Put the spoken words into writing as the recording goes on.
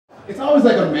It's always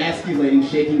like emasculating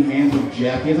shaking hands with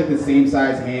Jeff. He has like the same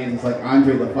size hands. It's like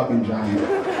Andre the fucking Giant.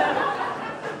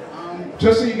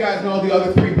 Just so you guys know, the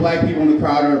other 3 black people in the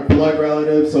crowd are blood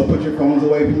relatives, so put your phones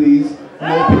away, please.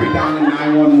 No pre-down in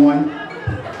 911.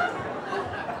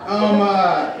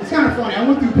 It's kind of funny. I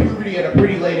went through puberty at a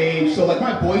pretty late age, so like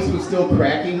my voice was still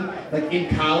cracking, like in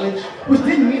college, which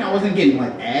didn't mean I wasn't getting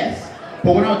like ass.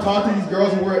 But when I would talk to these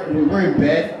girls and we're in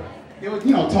bed, they would,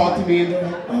 you know, talk to me and they're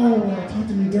like, oh, well, talk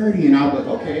to me dirty. And I was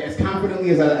like, okay, as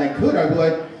confidently as I could, I'd be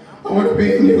like, I want to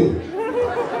be in you.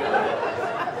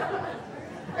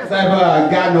 As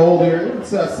I've gotten older, it's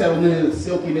settled into the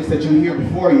silkiness that you hear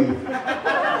before you.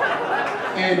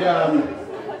 And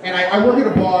I work at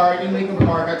a bar in Lincoln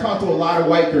Park. I talk to a lot of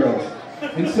white girls.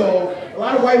 And so a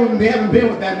lot of white women, they haven't been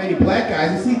with that many black guys.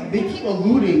 And see, they keep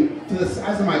alluding to the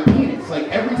size of my penis. Like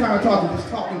every time I talk, they're just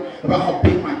talking about how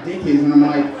big my dick is. And I'm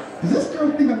like, does this girl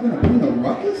think I'm gonna bring a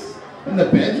ruckus in the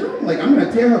bedroom? Like I'm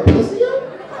gonna tear her pussy up?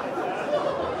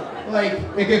 Like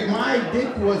if my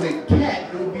dick was a cat,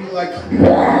 it would be like,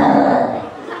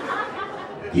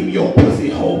 give me your pussy,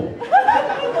 hoe.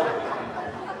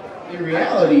 In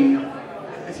reality,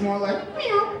 it's more like,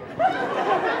 meow.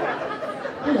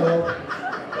 Hello.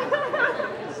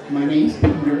 My name's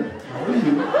Peter. How are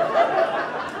you?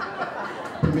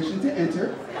 Permission to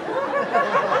enter?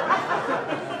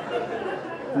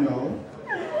 No?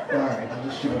 Alright, I'll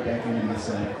just shoot it back into my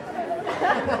cell.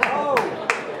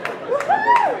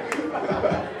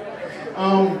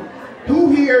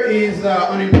 Who here is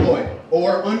unemployed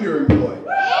or underemployed?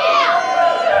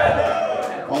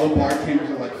 All the bartenders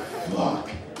are like, fuck.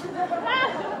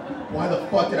 Why the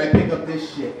fuck did I pick up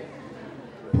this shit?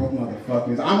 Broke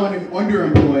motherfuckers. I'm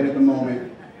underemployed at the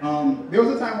moment. There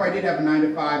was a time where I did have a 9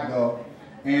 to 5 though,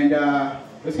 and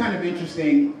it's kind of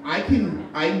interesting. I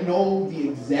know the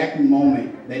exact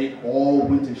moment that it all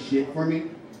went to shit for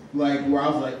me. Like where I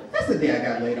was like, that's the day I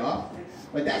got laid off.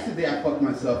 Like that's the day I fucked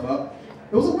myself up.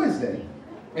 It was a Wednesday,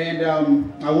 and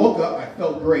I woke up. I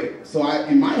felt great. So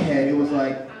in my head, it was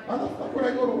like, why the fuck would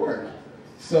I go to work?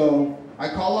 So I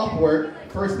call off work.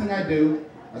 First thing I do,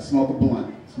 I smoke a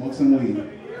blunt, smoke some weed.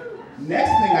 Next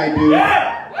thing I do,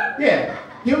 yeah,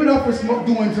 give it up for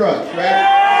doing drugs, right?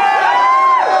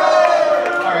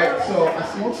 All right, so I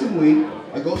smoke some weed.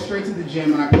 I go straight to the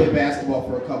gym and I play basketball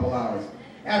for a couple hours.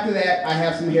 After that, I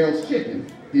have some Harold's chicken.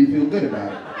 Didn't feel good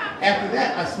about it. After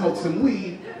that, I smoked some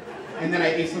weed, and then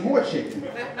I ate some more chicken.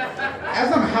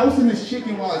 As I'm housing this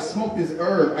chicken while I smoke this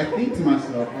herb, I think to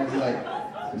myself, I was like,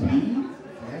 weed,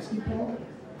 basketball,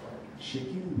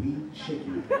 chicken, weed,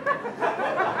 chicken.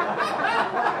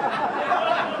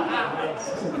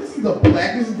 So this is the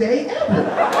blackest day ever.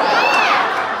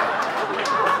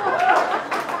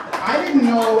 I didn't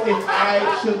know if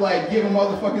I should like give a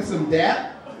motherfucker some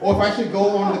dap, or if I should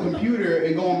go on the computer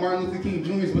and go on Martin Luther King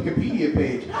Jr.'s Wikipedia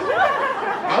page.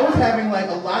 I was having like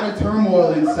a lot of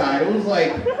turmoil inside. It was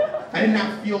like, I did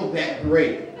not feel that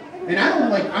great. And I'm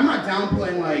not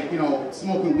downplaying like, you know,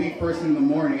 smoking weed first thing in the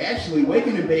morning. Actually,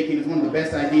 waking and baking is one of the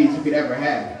best ideas you could ever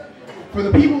have. For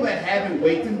the people that haven't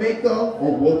waked and baked though,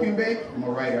 or woke and baked, I'm a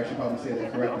writer, I should probably say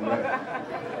that correctly, right?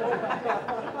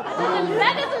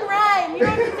 That doesn't rhyme, you don't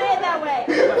have to say it that way.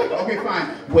 Okay, fine.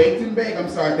 Waked and baked, I'm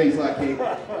sorry, thanks a lot, Kate.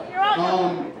 You're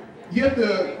welcome. You have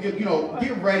to, you know,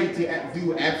 get ready to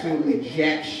do absolutely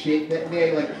jack shit that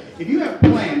day. Like, if you have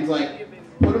plans, like,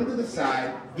 put them to the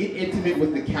side, get intimate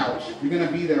with the couch. You're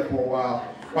gonna be there for a while.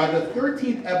 By the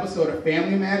 13th episode of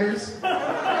Family Matters,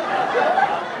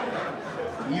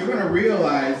 you're gonna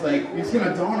realize, like, it's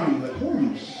gonna dawn on you, like,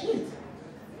 holy shit,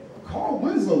 Carl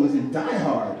Winslow is in Die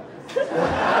Hard.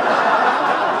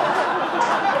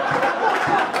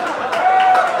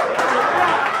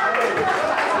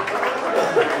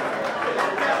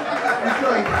 It's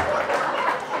like,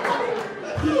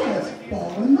 he has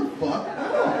fallen the fuck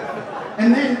off.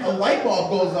 And then a light bulb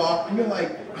goes off, and you're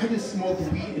like, I just smoked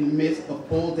weed and missed a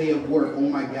full day of work, oh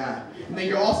my god. And then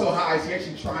you're also high, so you're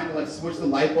actually trying to like switch the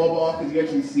light bulb off because you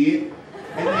actually see it.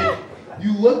 And then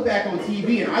you look back on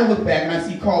TV, and I look back and I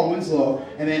see Carl Winslow,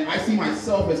 and then I see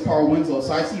myself as Carl Winslow.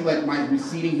 So I see like my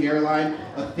receding hairline,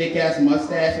 a thick ass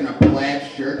mustache, and a plaid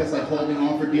shirt that's like holding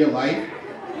on for dear life.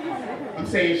 I'm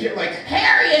saying shit like,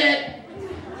 Harriet!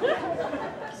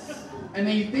 And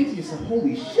then you think to yourself,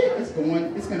 holy shit, it's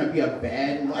gonna be a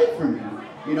bad life for me.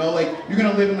 You know, like, you're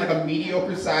gonna live in like a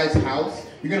mediocre sized house,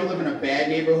 you're gonna live in a bad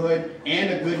neighborhood and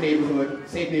a good neighborhood,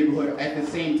 safe neighborhood at the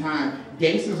same time.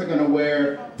 Gangsters are gonna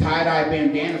wear tie-dye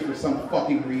bandanas for some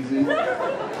fucking reason.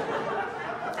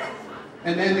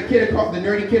 And then the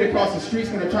nerdy kid across the street's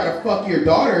gonna try to fuck your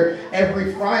daughter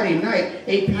every Friday night,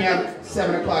 8 p.m.,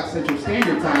 7 o'clock Central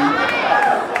Standard Time.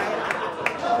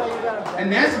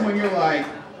 And that's when you're like,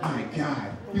 my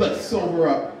God. You like sober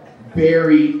up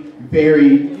very,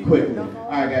 very quickly. All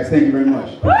right, guys, thank you very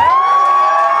much.